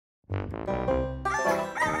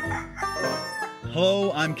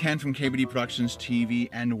Hello, I'm Ken from KBDProductionsTV,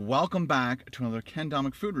 and welcome back to another Ken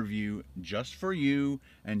Domik food review just for you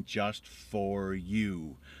and just for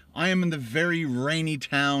you. I am in the very rainy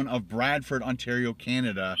town of Bradford, Ontario,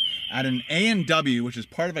 Canada, at an A&W, which is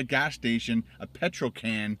part of a gas station, a petrol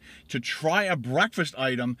can, to try a breakfast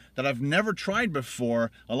item that I've never tried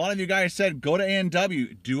before. A lot of you guys said, go to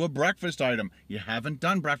A&W, do a breakfast item. You haven't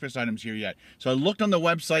done breakfast items here yet. So I looked on the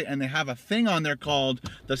website and they have a thing on there called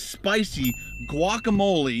the spicy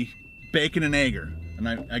guacamole bacon and egger. And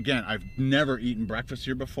I've never eaten breakfast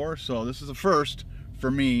here before, so this is a first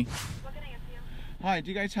for me. What can I get for you? Hi, do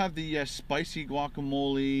you guys have the spicy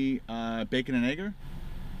guacamole bacon and egger?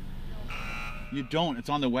 No. You don't. It's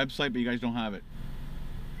on the website, but you guys don't have it.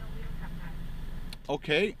 No, we don't have that.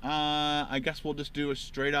 Okay, I guess we'll just do a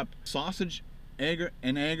straight up sausage egger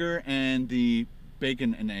and the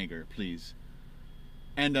bacon and egger, please.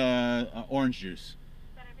 And orange juice. Is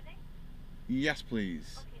that everything? Yes,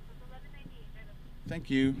 please. Okay, so it's $11.98. Thank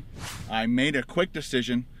you. I made a quick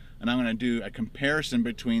decision, and I'm gonna do a comparison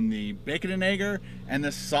between the bacon and egger and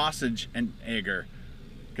the sausage and egger,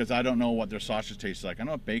 because I don't know what their sausage tastes like. I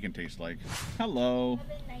know what bacon tastes like. Hello.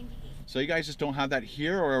 $11.98. So you guys just don't have that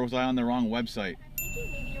here, or was I on the wrong website? I'm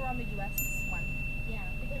thinking maybe you're on the US one. Yeah,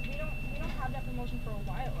 because we don't have that promotion for a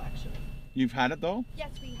while actually. You've had it though?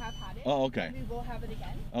 Yes, we have had it. Oh, okay. We will have it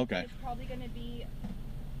again. Okay. It's probably going to be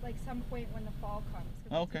like some point when the fall comes. 'Cause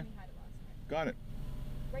that's Okay. when we had it last time. Got it.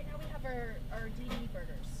 Right now we have our DD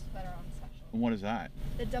burgers that are on special. And what is that?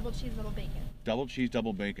 The double cheese little bacon. Double cheese,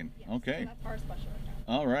 double bacon. Yes, Okay. so that's our special right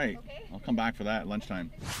now. All right. Okay. I'll come back for that at lunchtime.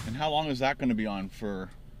 And how long is that going to be on for?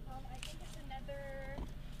 I think it's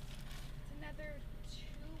another 2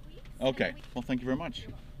 weeks. Okay. Well, thank you very much.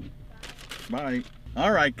 Bye.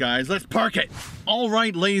 All right, guys, let's park it. All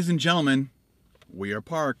right, ladies and gentlemen, we are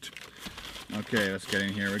parked. Okay, let's get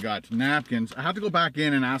in here. We got napkins. I have to go back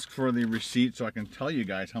in and ask for the receipt so I can tell you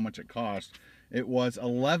guys how much it cost. It was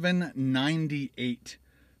 $11.98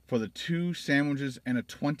 for the 2 sandwiches and a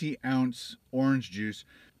 20-ounce orange juice.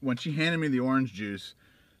 When she handed me the orange juice,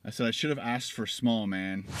 I said I should have asked for small,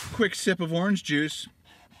 man. Quick sip of orange juice.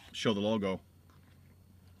 Show the logo.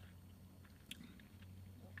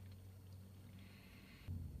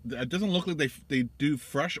 It doesn't look like they do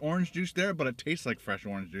fresh orange juice there, but it tastes like fresh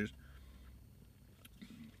orange juice.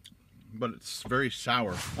 But it's very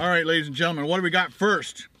sour. All right, ladies and gentlemen, what do we got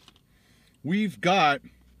first? We've got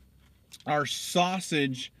our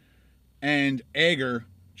sausage and egger.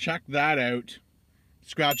 Check that out.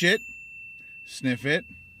 Scratch it, sniff it.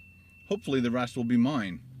 Hopefully the rest will be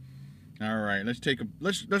mine. All right, let's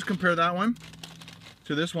compare that one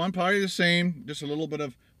to this one. Probably the same, just a little bit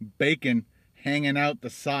of bacon hanging out the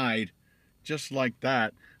side, just like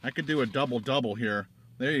that. I could do a double here.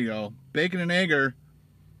 There you go. Bacon and egger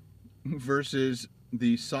versus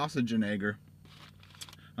the sausage and egger.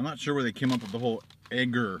 I'm not sure where they came up with the whole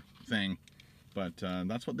egger thing, but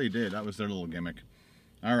that's what they did. That was their little gimmick.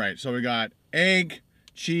 All right, so we got egg,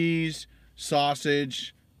 cheese,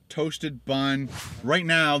 sausage, toasted bun. Right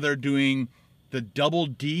now they're doing the double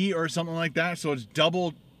D or something like that, so it's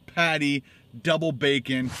double patty, double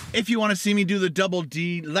bacon. If you want to see me do the double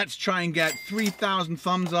D, let's try and get 3,000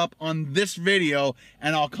 thumbs up on this video,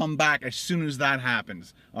 and I'll come back as soon as that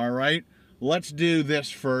happens. All right, let's do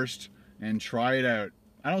this first and try it out.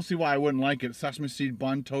 I don't see why I wouldn't like it. Sesame seed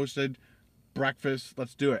bun, toasted, breakfast.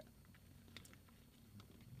 Let's do it.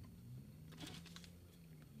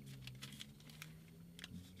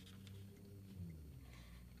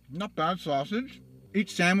 Not bad sausage.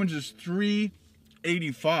 Each sandwich is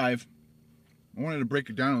 $3.85. I wanted to break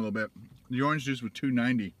it down a little bit. The orange juice was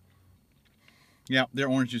 $2.90. Yeah, their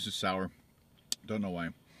orange juice is sour. Don't know why.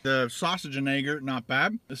 The sausage and egger, not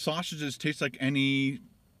bad. The sausages taste like any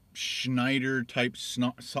Schneider type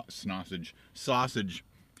sausage.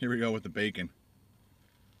 Here we go with the bacon.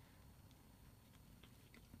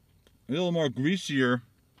 A little more greasier.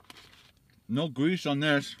 No grease on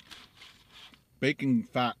this. Bacon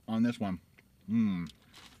fat on this one. I'm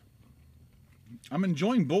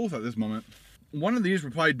enjoying both at this moment. One of these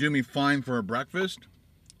would probably do me fine for a breakfast,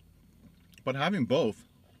 but having both,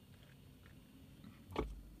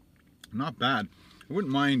 not bad. I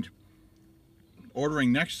wouldn't mind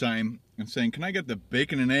ordering next time and saying, can I get the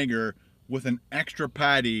bacon and egger with an extra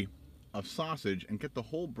patty of sausage and get the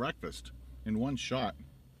whole breakfast in one shot?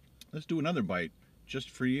 Let's do another bite just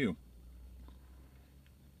for you.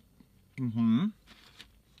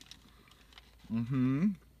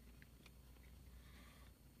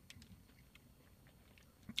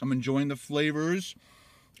 I'm enjoying the flavors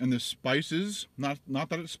and the spices. Not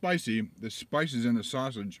that it's spicy. The spices in the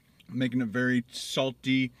sausage. making it very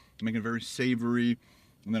salty, making it very savory.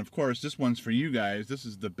 And then, of course, this one's for you guys. This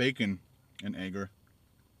is the bacon and egger.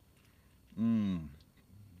 I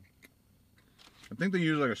think they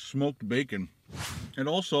use like a smoked bacon. It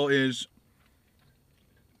also is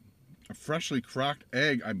a freshly cracked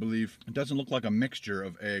egg, I believe. It doesn't look like a mixture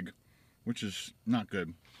of egg, which is not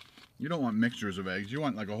good. You don't want mixtures of eggs. You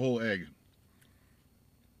want like a whole egg.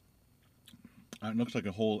 It looks like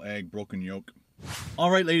a whole egg, broken yolk. All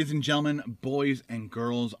right, ladies and gentlemen, boys and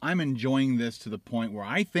girls, I'm enjoying this to the point where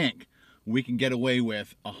I think we can get away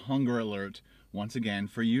with a hunger alert once again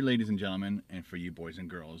for you, ladies and gentlemen, and for you, boys and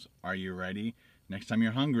girls. Are you ready? Next time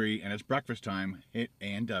you're hungry and it's breakfast time, hit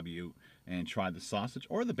A&W and try the sausage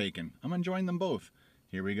or the bacon. I'm enjoying them both.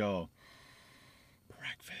 Here we go.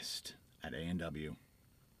 Breakfast at A&W.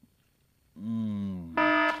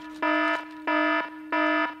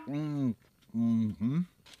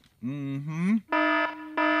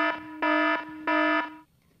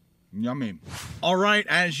 Yummy. All right,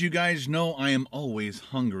 as you guys know, I am always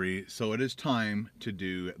hungry, so it is time to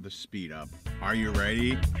do the speed up. Are you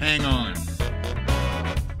ready? Hang on.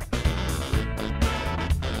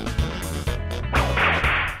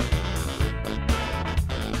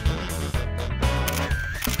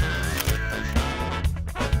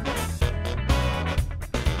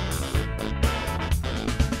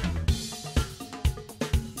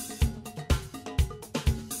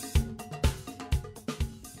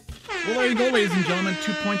 Well, there you go, ladies and gentlemen.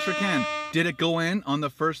 2 points for Ken. Did it go in on the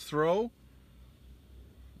first throw?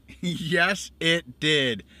 Yes, it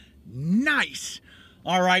did. Nice.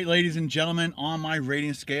 All right, ladies and gentlemen, on my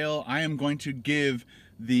rating scale, I am going to give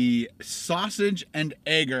the sausage and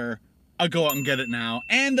egger a go out and get it now,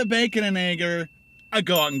 and the bacon and egger a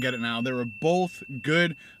go out and get it now. They were both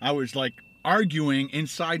good. I was like arguing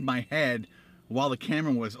inside my head while the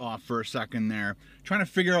camera was off for a second there, trying to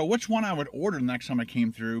figure out which one I would order the next time I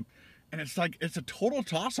came through. And it's like, it's a total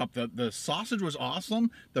toss-up. The sausage was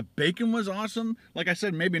awesome. The bacon was awesome. Like I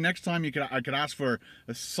said, maybe next time I could ask for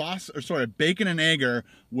a bacon and egger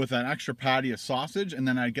with an extra patty of sausage, and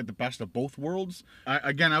then I'd get the best of both worlds.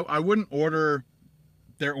 I wouldn't order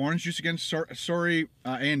their orange juice again. Sorry,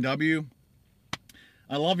 A&W.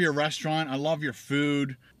 I love your restaurant. I love your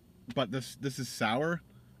food, but this is sour.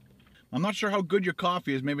 I'm not sure how good your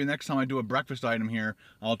coffee is. Maybe next time I do a breakfast item here,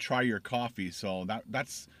 I'll try your coffee. So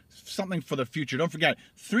that's something for the future. Don't forget,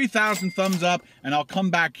 3,000 thumbs up, and I'll come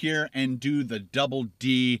back here and do the double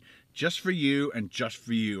D just for you and just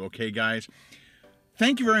for you. Okay, guys?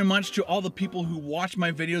 Thank you very much to all the people who watch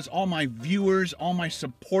my videos, all my viewers, all my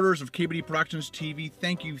supporters of KBD Productions TV.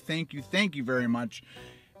 Thank you, thank you, thank you very much.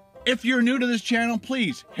 If you're new to this channel,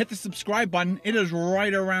 please hit the subscribe button. It is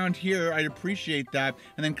right around here. I'd appreciate that.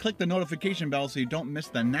 And then click the notification bell so you don't miss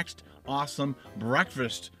the next awesome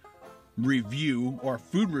breakfast review or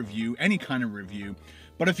food review, any kind of review.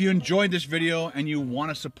 But if you enjoyed this video and you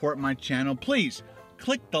want to support my channel, please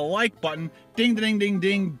click the like button. Ding, ding, ding,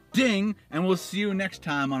 ding, ding. And we'll see you next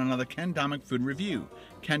time on another Ken Domik food review.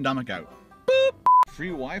 Ken Domik out. Boop. Free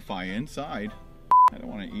Wi-Fi inside. I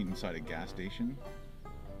don't want to eat inside a gas station.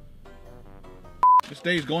 This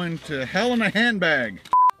day's going to hell in a handbag.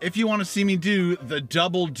 If you want to see me do the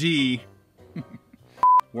double D,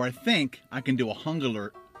 where I think I can do a hunger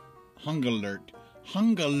alert.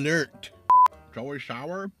 It's always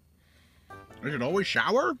shower? Is it always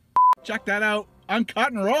shower? Check that out.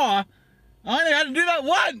 Uncut and raw. I only had to do that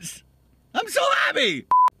once. I'm so happy.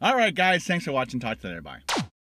 All right, guys. Thanks for watching. Talk to you later. Bye.